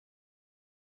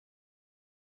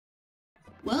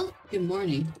Well, good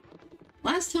morning.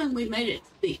 Last time we made it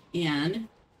to the inn,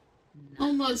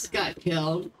 almost got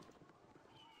killed,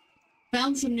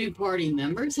 found some new party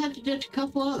members, had to ditch a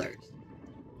couple others.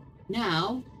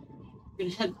 Now, we're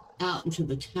going to head out into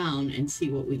the town and see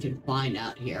what we can find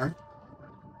out here.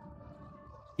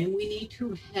 And we need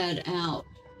to head out.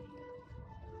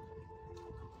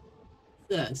 What's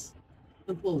this?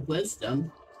 Temple of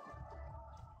Wisdom.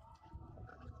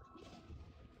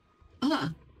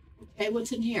 Ah, okay,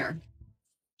 what's in here?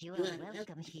 You are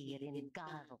welcome here in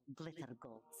Glitter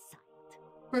Gold Sight.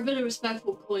 For a bit of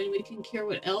respectful coin, we can cure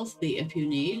what else be if you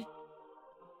need.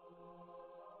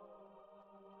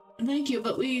 Thank you,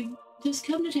 but we've just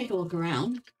come to take a look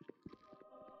around.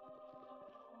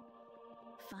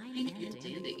 Fine and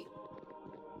dandy.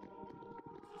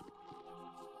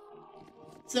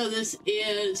 So this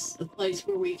is a place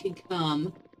where we can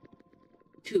come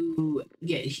to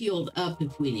get healed up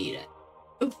if we need it.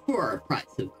 For a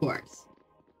price, of course.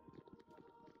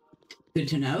 Good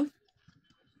to know.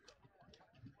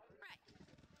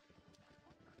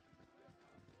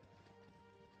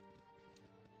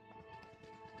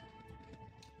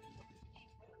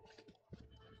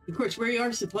 Of course, we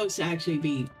are supposed to actually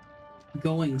be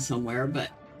going somewhere, but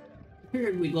I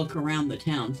figured we'd look around the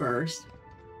town first.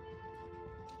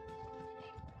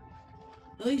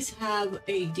 At least have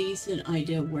a decent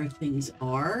idea of where things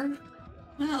are.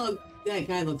 Well, that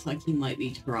guy looks like he might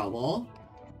be trouble.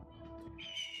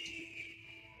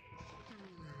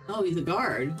 Oh, he's a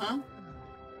guard, huh?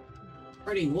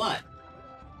 Guarding what?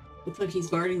 Looks like he's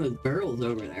guarding those barrels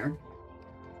over there.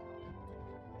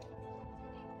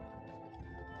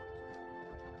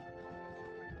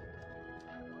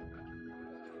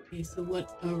 Okay, so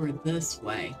what's over this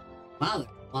way? Wow, there's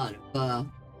a lot of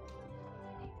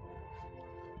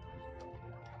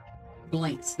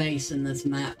blank space in this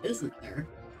map, isn't there?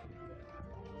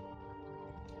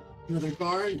 Another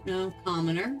guard? No.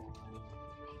 Commoner?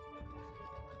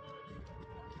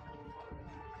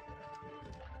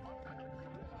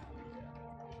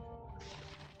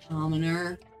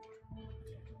 Commoner.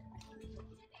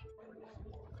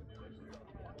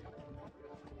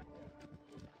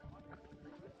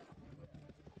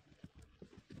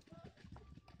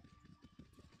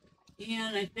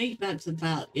 And I think that's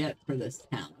about it for this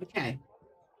town. Okay.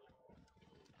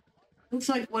 Looks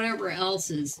like whatever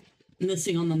else is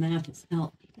missing on the map is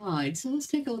outside. So let's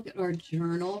take a look at our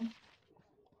journal.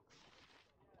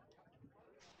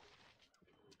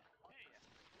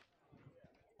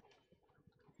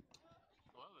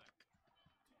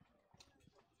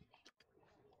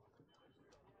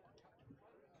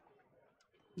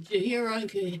 Jahira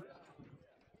and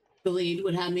Khalid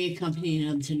would have me accompanying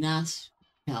them to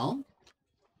Nashkel.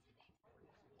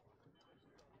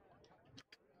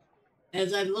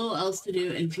 As I have little else to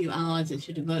do and few allies, I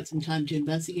should devote some time to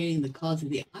investigating the cause of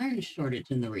the iron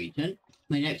shortage in the region.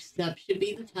 My next step should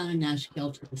be the town of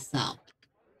Nashkel to the south.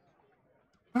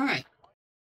 All right.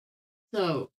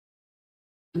 So,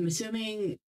 I'm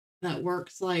assuming that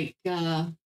works like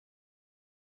the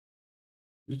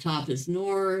top is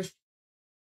north.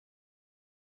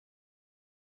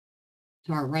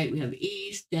 To our right, we have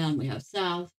east. Down, we have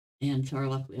south. And to our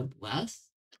left, we have west.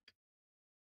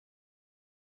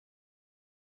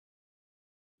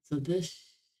 So this,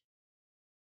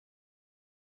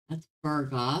 that's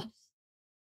Burgos.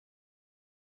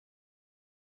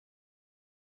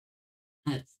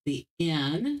 That's the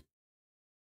inn.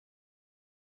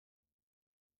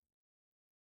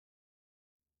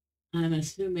 I'm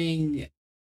assuming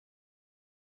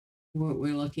what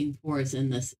we're looking for is in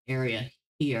this area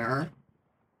here.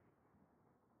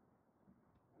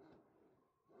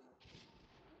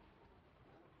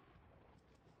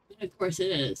 And of course,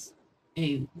 it is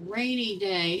a rainy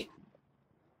day.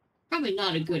 Probably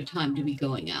not a good time to be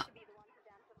going out.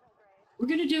 We're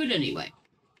going to do it anyway,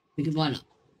 because why not?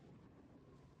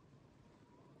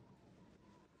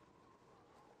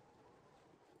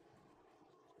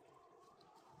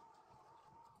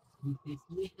 Okay,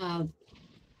 so we have,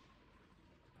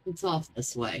 it's off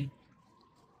this way.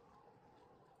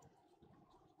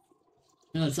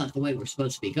 No, it's not the way we're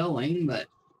supposed to be going, but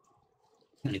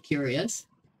kind of curious.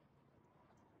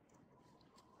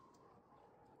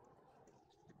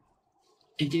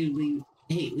 I do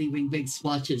hate leaving big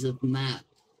swatches of the map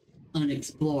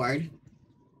unexplored,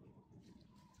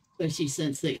 especially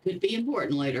since it could be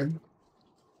important later.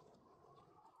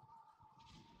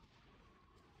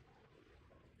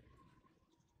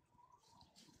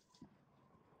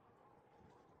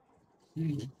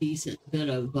 There's a decent bit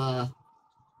of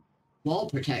wall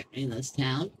protecting this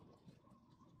town.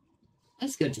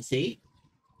 That's good to see.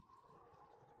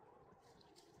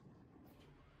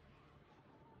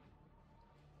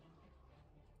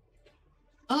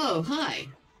 Oh, hi.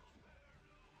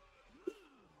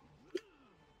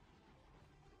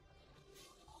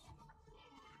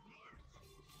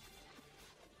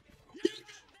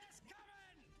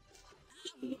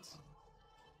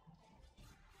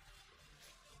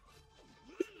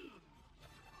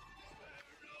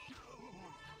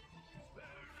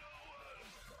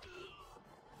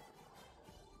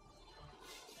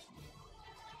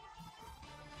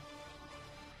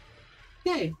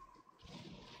 Okay.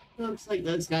 Looks like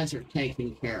those guys are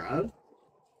taken care of.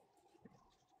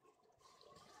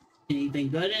 Anything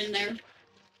good in there?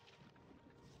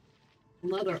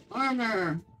 Leather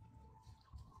armor,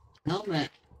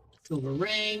 helmet, silver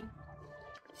ring,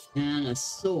 and a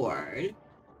sword.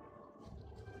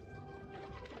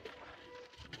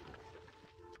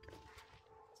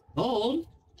 Gold.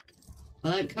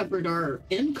 Well, that covered our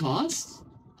end costs.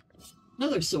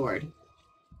 Another sword.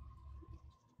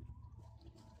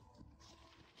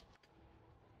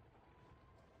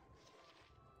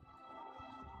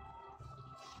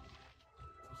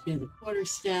 She has a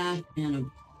quarterstaff and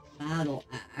a battle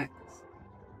axe.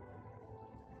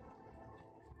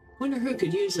 Wonder who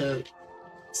could use a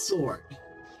sword.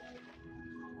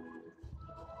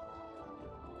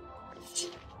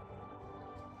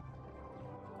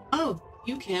 Oh,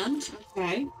 you can?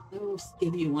 Okay. I will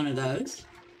give you one of those.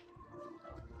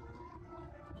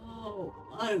 Oh,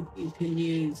 a lot of you can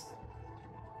use...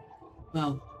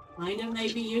 Well, kind of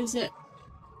maybe use it.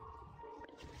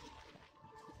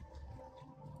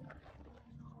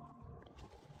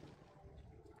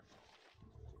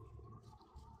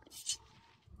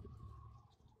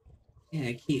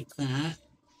 Yeah, keep that.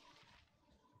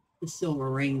 The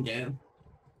silver ring do.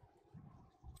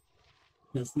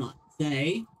 Does not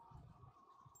say.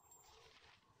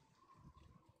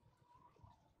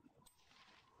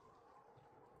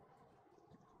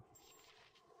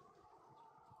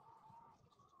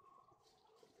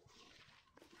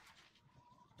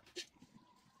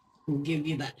 We'll give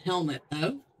you that helmet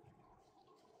though.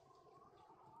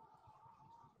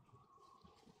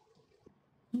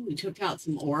 Ooh, we took out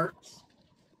some orcs.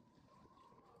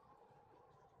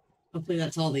 Hopefully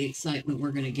that's all the excitement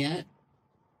we're going to get.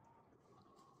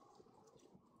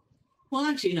 Well,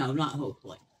 actually, no, not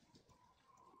hopefully.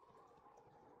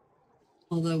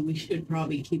 Although we should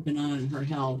probably keep an eye on her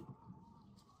health.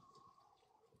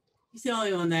 She's the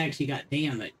only one that actually got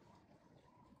damaged.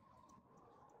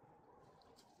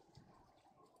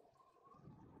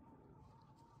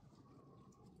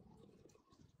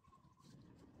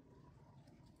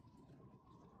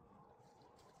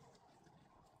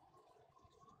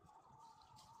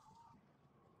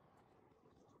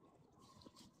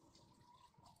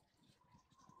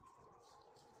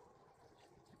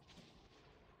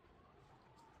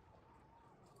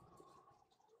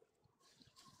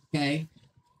 Okay.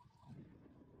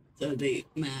 So the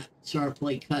map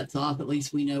sharply cuts off. At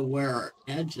least we know where our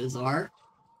edges are.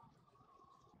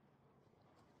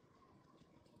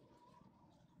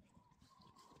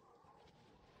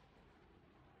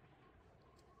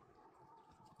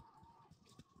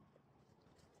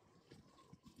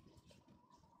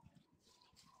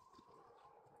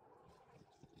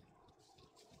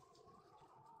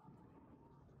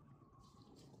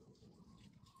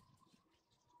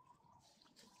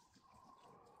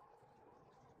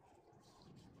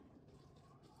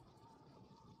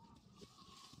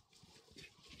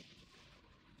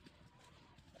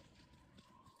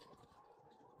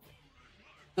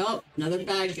 Oh, another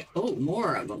bag. Oh,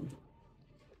 more of them.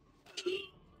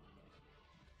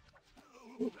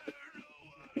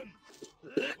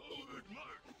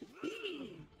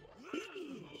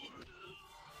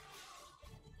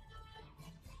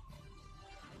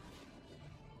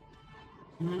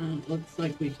 Looks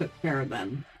like we took care of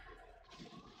them.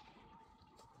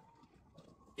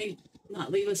 They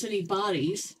not leave us any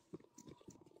bodies.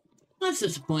 That's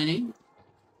disappointing.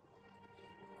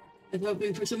 I was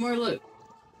hoping for some more loot.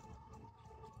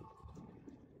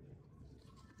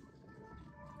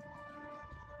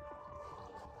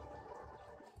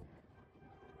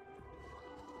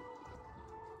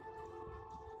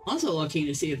 Also looking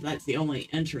to see if that's the only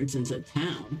entrance into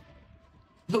town.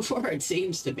 So far it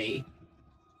seems to be.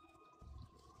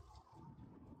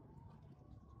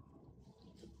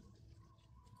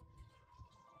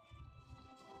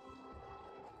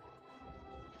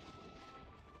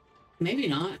 Maybe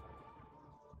not.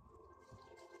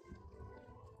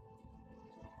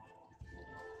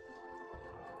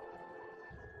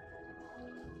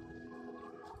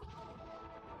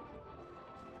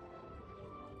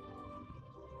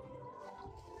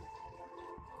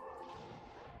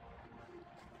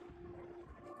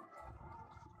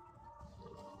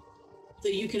 So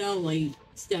you can only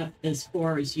step as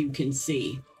far as you can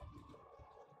see.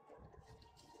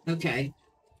 Okay.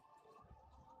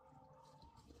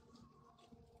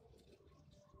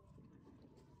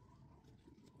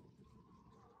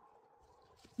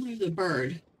 There's a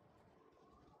bird.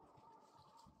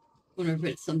 Wonder if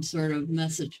it's some sort of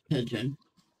message pigeon.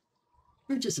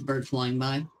 Or just a bird flying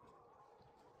by.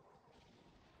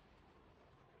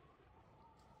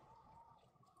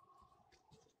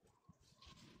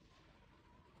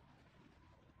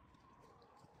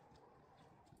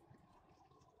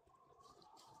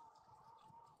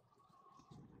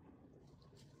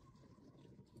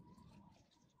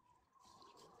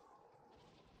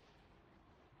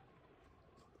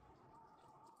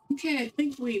 Okay, I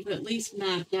think we've at least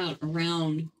mapped out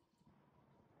around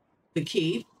the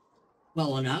keep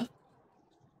well enough.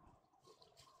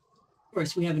 Of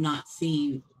course, we have not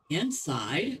seen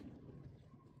inside.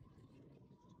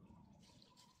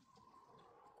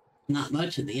 Not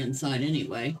much of the inside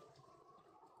anyway.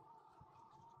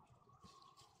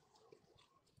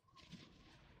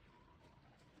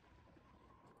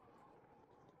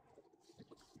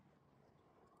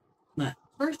 But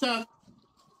first off,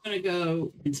 I'm going to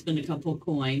go and spend a couple of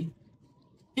coin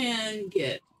and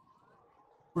get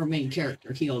our main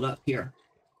character healed up here.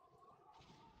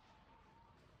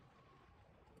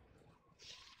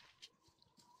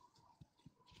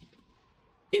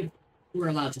 If we're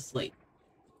allowed to sleep.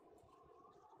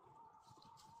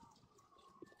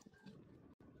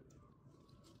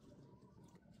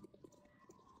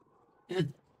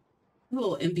 And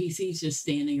little NPCs just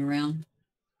standing around.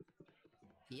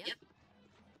 Yep.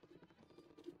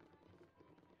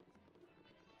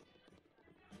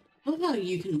 I love how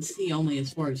you can see only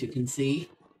as far as you can see.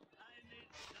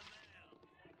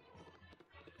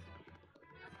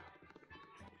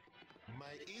 My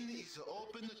inn is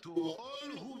open to all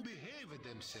who behave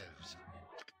themselves.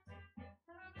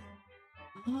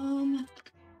 We'll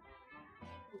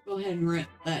go ahead and rent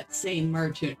that same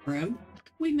merchant room.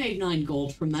 We made 9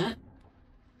 gold from that.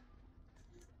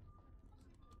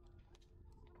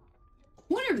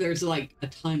 Wonder if there's like a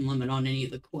time limit on any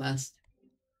of the quests.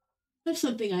 That's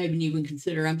something I haven't even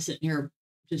considered. I'm sitting here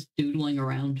just doodling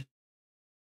around.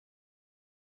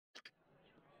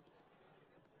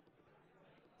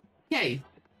 Okay.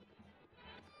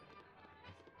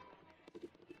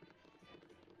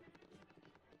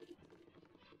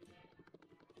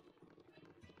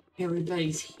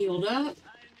 Everybody's healed up.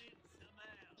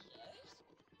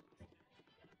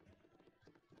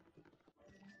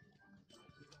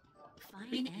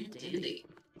 Fine and dandy.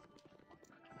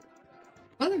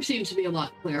 Weather seems to be a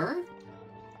lot clearer.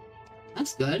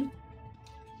 That's good.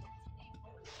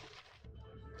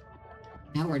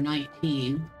 Now we're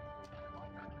 19.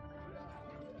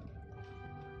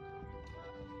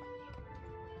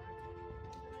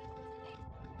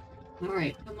 All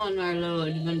right, come on, our little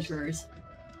adventurers.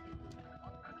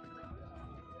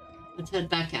 Let's head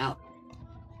back out.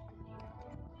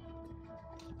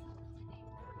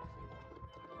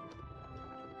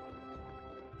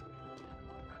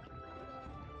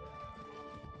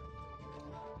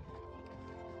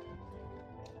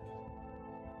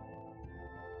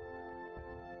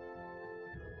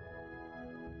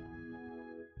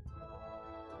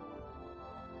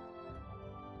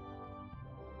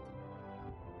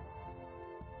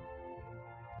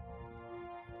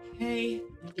 Okay,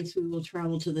 I guess we will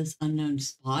travel to this unknown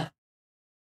spot.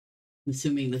 I'm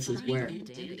assuming this is where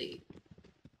the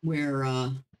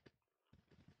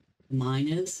mine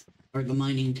is, or the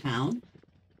mining town.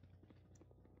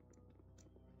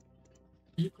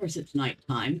 And of course, it's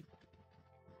nighttime.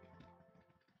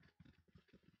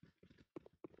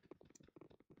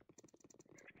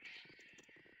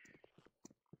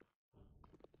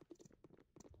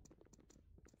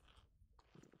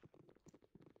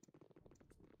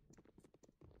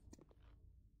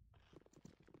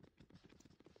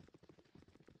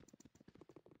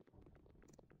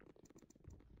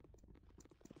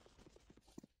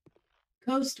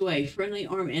 Coastway, Friendly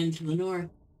Arm End to the north,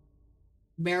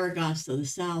 Baragos to the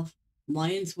south,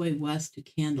 Lions Way west to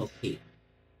Candlekeep.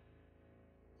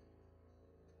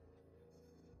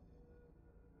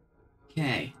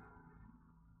 Okay.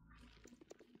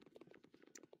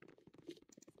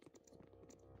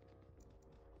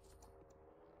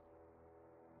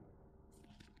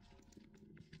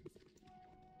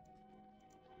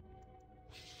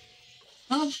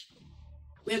 Oh,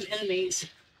 we have enemies.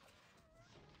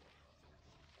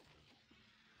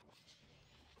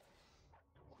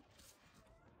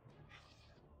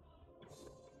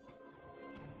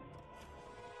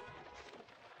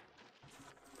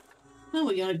 Oh,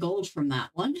 we got a gold from that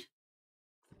one.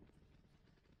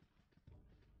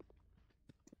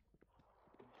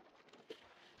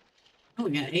 Oh,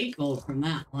 we got 8 gold from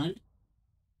that one.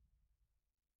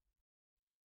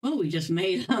 Well, we just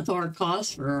made up our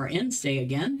cost for our end stay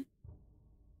again.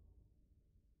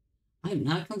 I'm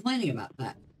not complaining about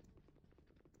that.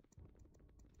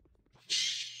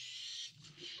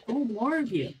 Oh, more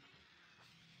of you.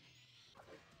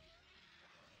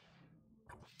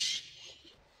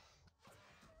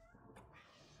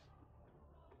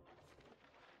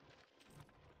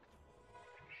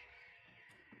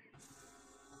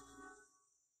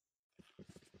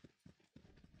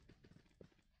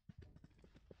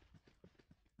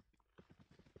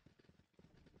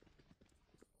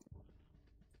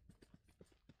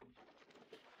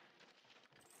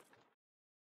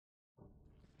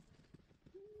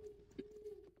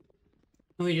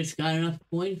 And we just got enough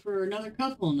coin for another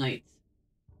couple of nights.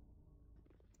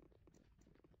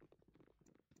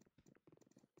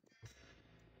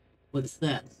 What's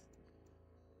this?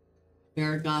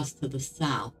 Varagos to the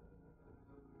south.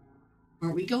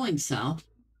 Aren't we going south?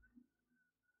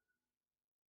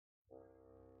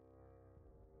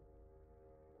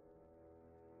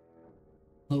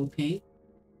 Okay.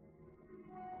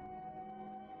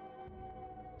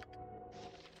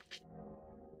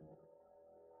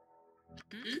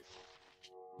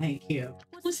 Thank you.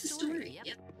 What's the story?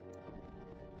 Yep.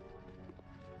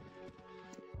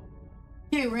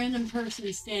 Okay, random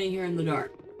person standing here in the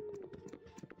dark.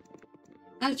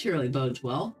 That surely bodes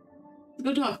well. Let's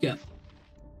go talk to him.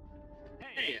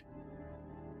 Hey.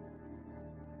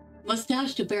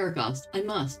 Mustache to Baragast. I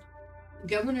must.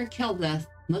 Governor Kelveth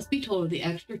must be told of the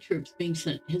extra troops being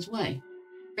sent his way.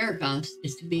 Baragast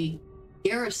is to be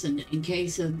garrisoned in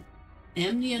case of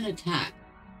Amnian attack,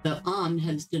 though Amn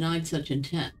has denied such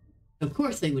intent. Of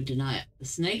course they would deny it. The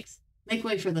snakes make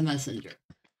way for the messenger.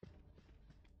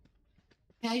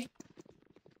 Okay.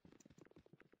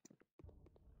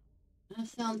 That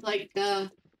sounds like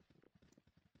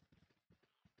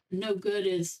no good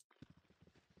is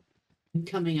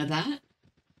coming of that.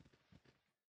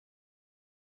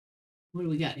 What do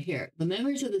we got here? The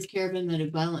members of this caravan met a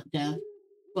violent death.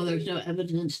 While there's no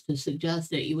evidence to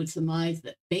suggest that, you would surmise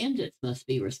that bandits must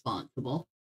be responsible.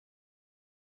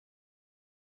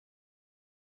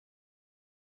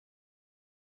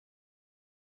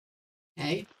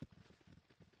 Okay.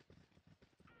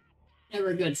 Never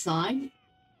a good sign.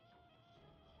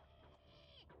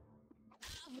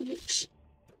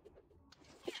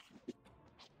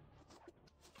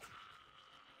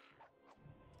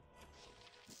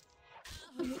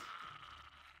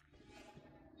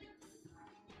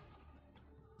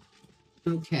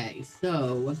 Okay,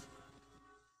 so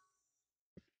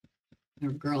our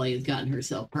girlie has gotten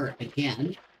herself hurt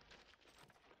again.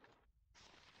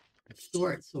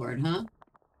 Short sword, huh?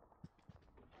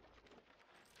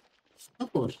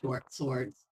 Couple of short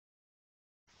swords.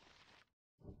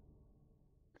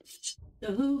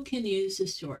 So who can use a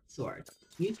short sword?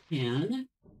 You can.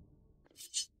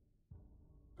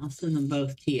 I'll send them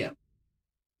both to you.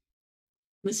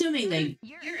 I'm assuming they...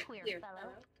 You're a queer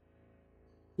fellow.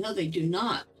 No, they do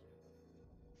not.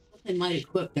 They might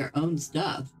equip their own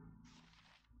stuff.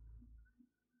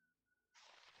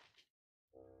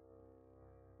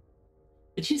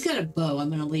 But she's got a bow. I'm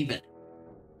going to leave it.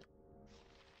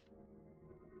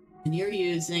 And you're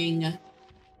using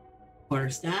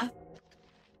quarterstaff.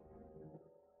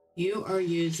 You are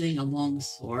using a long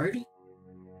sword.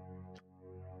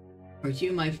 Or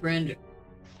you, my friend,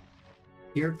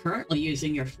 you're currently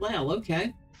using your flail.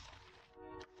 Okay.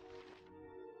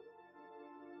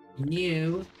 And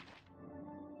you...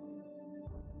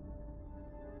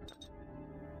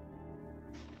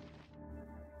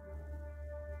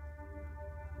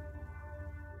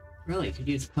 really could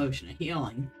use a potion of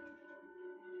healing.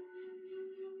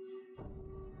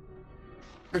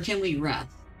 Or can we rest?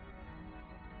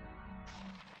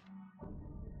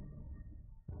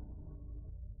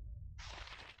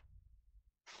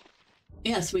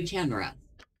 Yes, we can rest.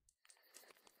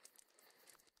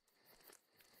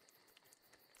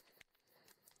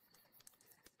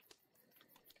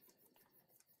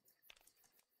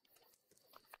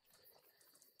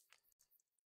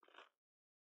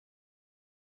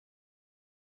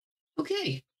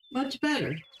 Okay, much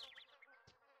better.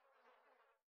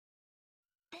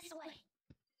 This way.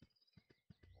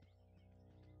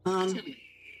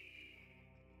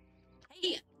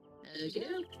 Hey. Okay.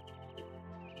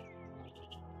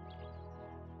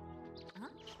 Huh?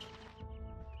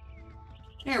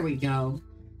 There we go.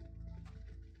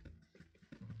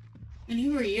 And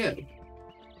who are you?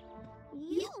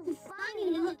 You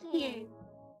funny looking.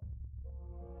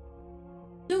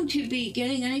 Don't you be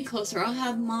getting any closer. I'll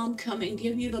have Mom come and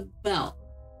give you the belt.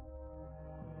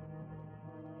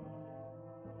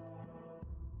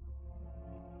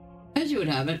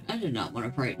 Rabbit. I did not want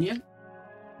to frighten you.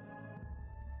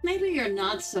 Maybe you're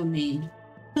not so mean,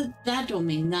 but that don't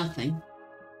mean nothing.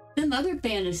 Them other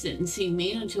bandits didn't seem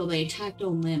mean until they attacked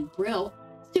old man Brill.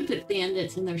 Stupid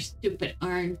bandits and their stupid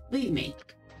iron. Leave me.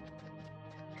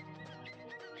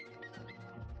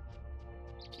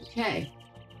 Okay.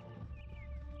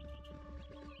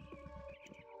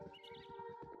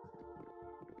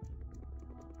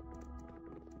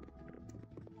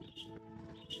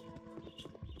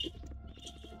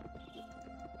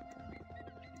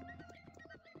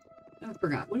 I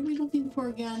forgot. What are we looking for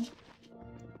again?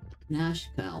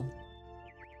 Nashkel.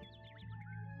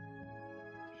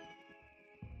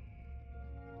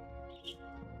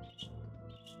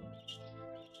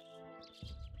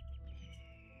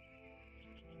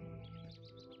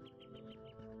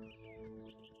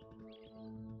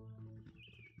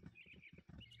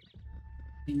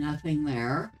 Nothing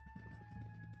there.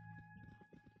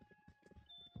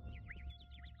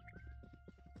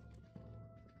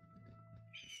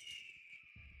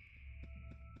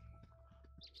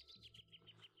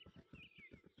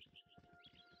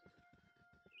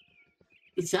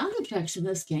 The sound effects in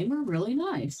this game are really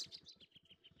nice.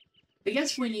 I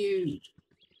guess when you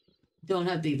don't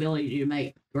have the ability to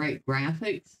make great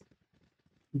graphics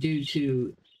due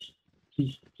to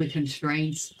the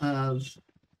constraints of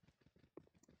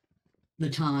the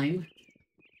time,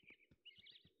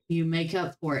 you make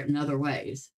up for it in other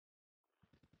ways.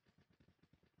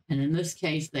 And in this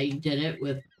case, they did it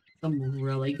with some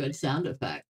really good sound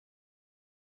effects.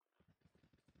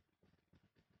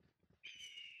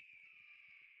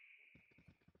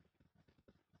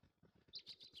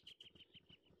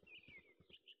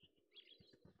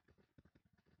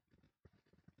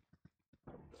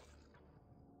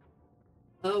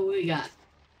 Oh, we got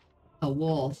a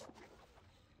wolf.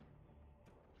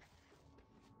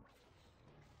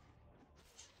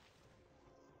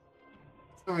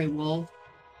 Sorry, wolf.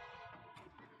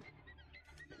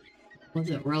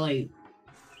 Wasn't really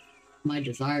my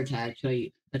desire to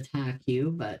actually attack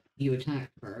you, but you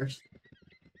attacked first.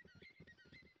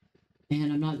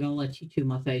 And I'm not going to let you chew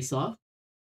my face off.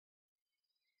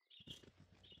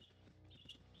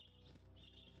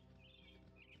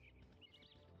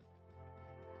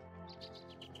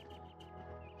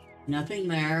 Nothing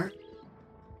there.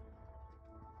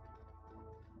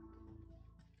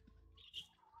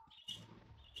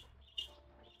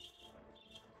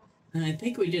 And I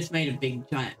think we just made a big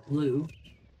giant loop.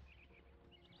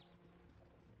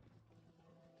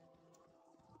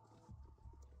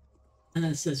 And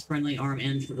it says friendly arm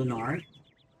ends to the north.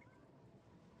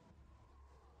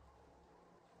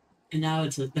 And now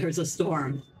there's a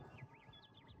storm.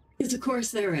 Because of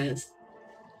course there is.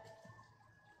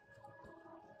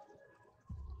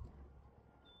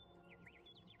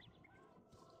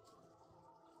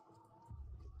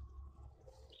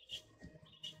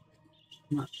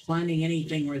 I'm not finding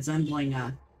anything resembling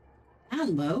a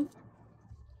handbow.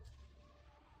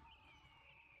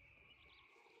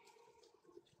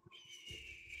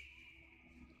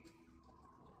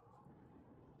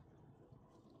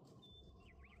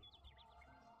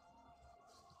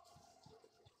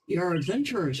 Your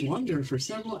adventurers wander for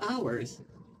several hours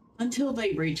until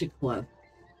they reach a cliff.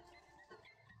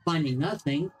 Finding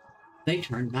nothing, they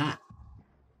turn back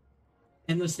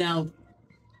and must now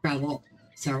travel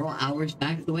several hours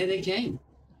back the way they came.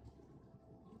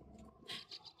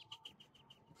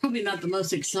 Probably not the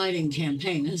most exciting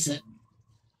campaign, is it?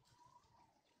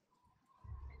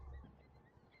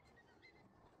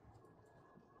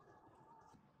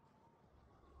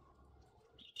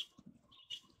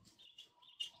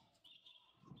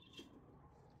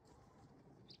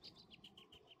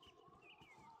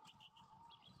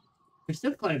 There's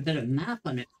still quite a bit of map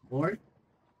unexplored.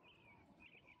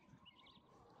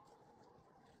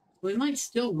 We might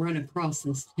still run across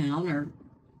this town or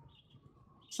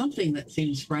something that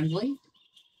seems friendly.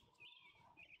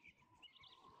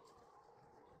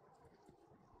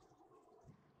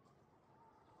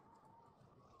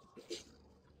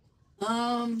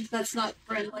 That's not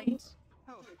friendly.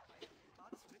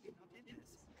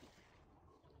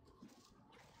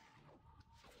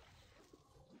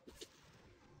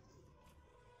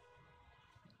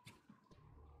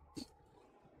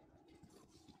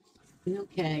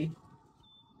 Okay.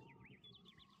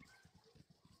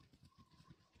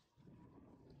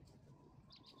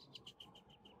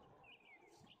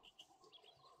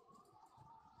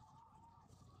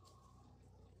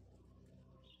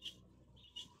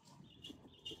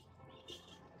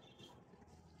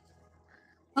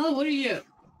 Oh, what are you?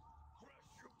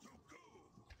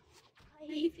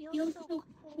 I feel so cold.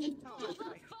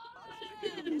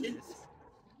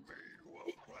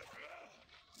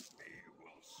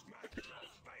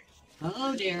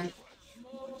 Oh dear.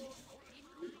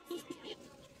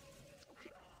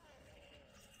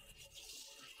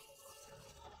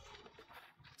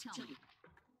 Tell me.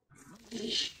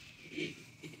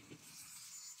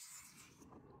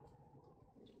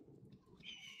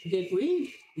 Did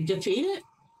we defeat it?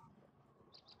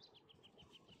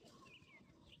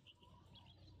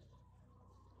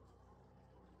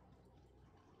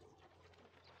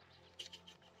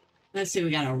 Let's see,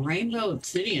 we got a rainbow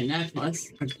obsidian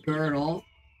necklace, a girdle,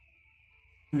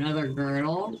 another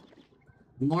girdle,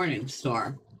 morning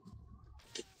star.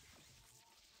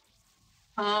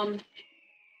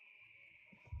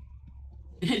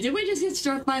 Did we just get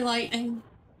struck by lightning?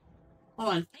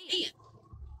 Hold on. Hey,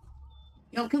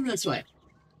 Y'all come this way.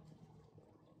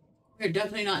 We're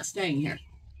definitely not staying here.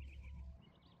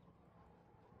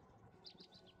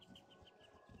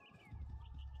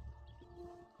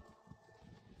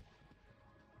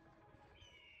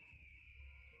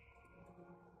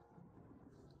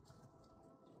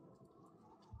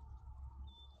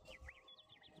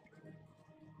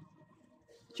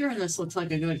 Sure, and this looks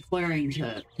like a good clearing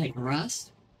to take a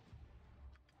rest.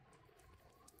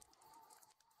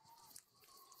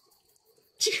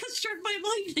 She got struck by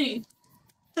lightning.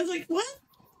 I was like, what?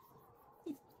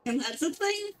 And that's a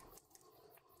thing?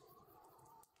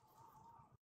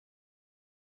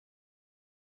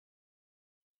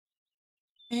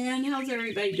 And how's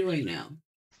everybody doing now?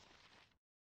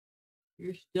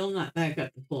 You're still not back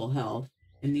up to full health,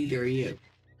 and neither are you.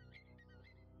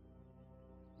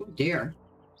 Oh dear.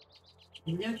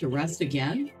 You have to rest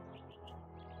again?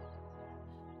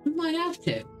 We might have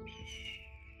to.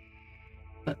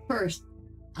 But first,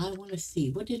 I want to see,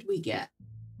 what did we get?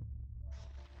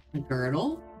 A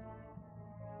girdle?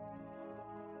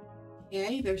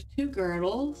 Okay, there's 2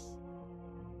 girdles.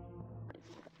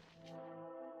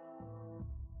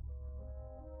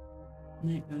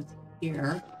 And that goes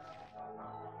here.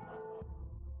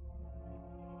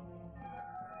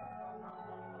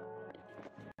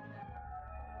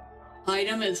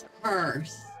 Item is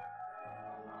curse.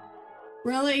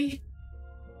 Really?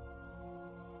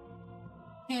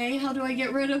 Okay, how do I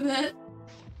get rid of it?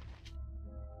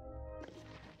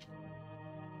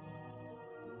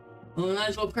 Well, we might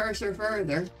as well curse her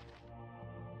further.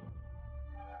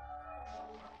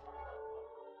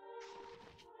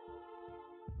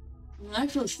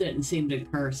 Necklace didn't seem to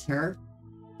curse her,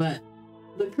 but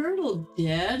the girdle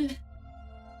did.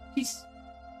 She's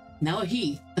now a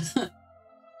he.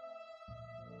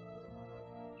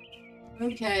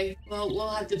 Okay, well, we'll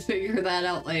have to figure that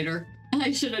out later.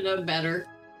 I should have known better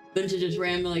than to just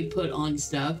randomly put on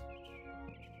stuff.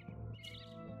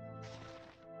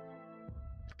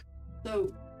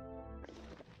 So,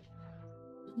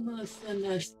 I'm gonna send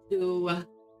this to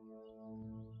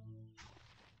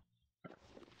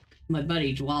my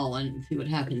buddy Dwalin and see what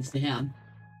happens to him.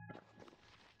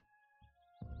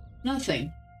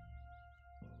 Nothing.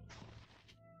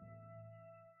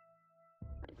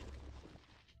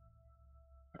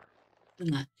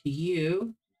 Send that to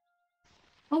you.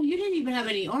 Oh, you didn't even have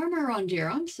any armor on, dear.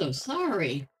 I'm so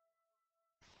sorry.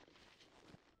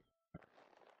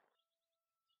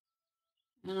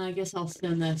 And I guess I'll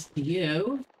send this to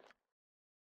you.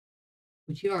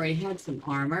 But you already had some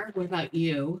armor. What about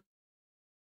you?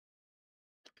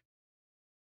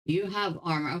 You have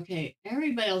armor. Okay,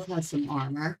 everybody else has some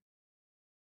armor.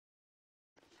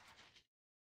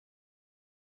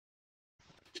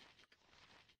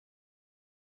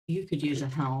 You could use a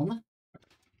helm.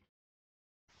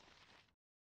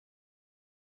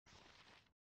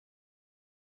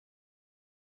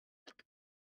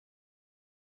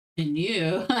 And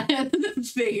you, I have to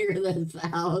figure this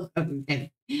out.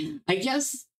 Okay. I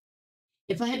guess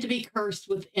if I had to be cursed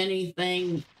with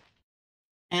anything,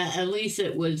 at least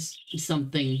it was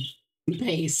something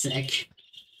basic.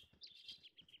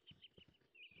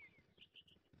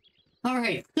 All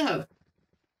right, so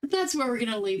that's where we're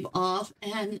going to leave off.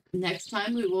 And next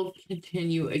time we will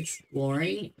continue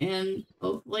exploring and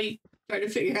hopefully try to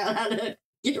figure out how to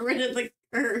get rid of the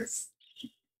curse.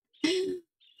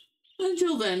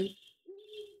 Until then,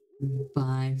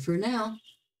 bye for now.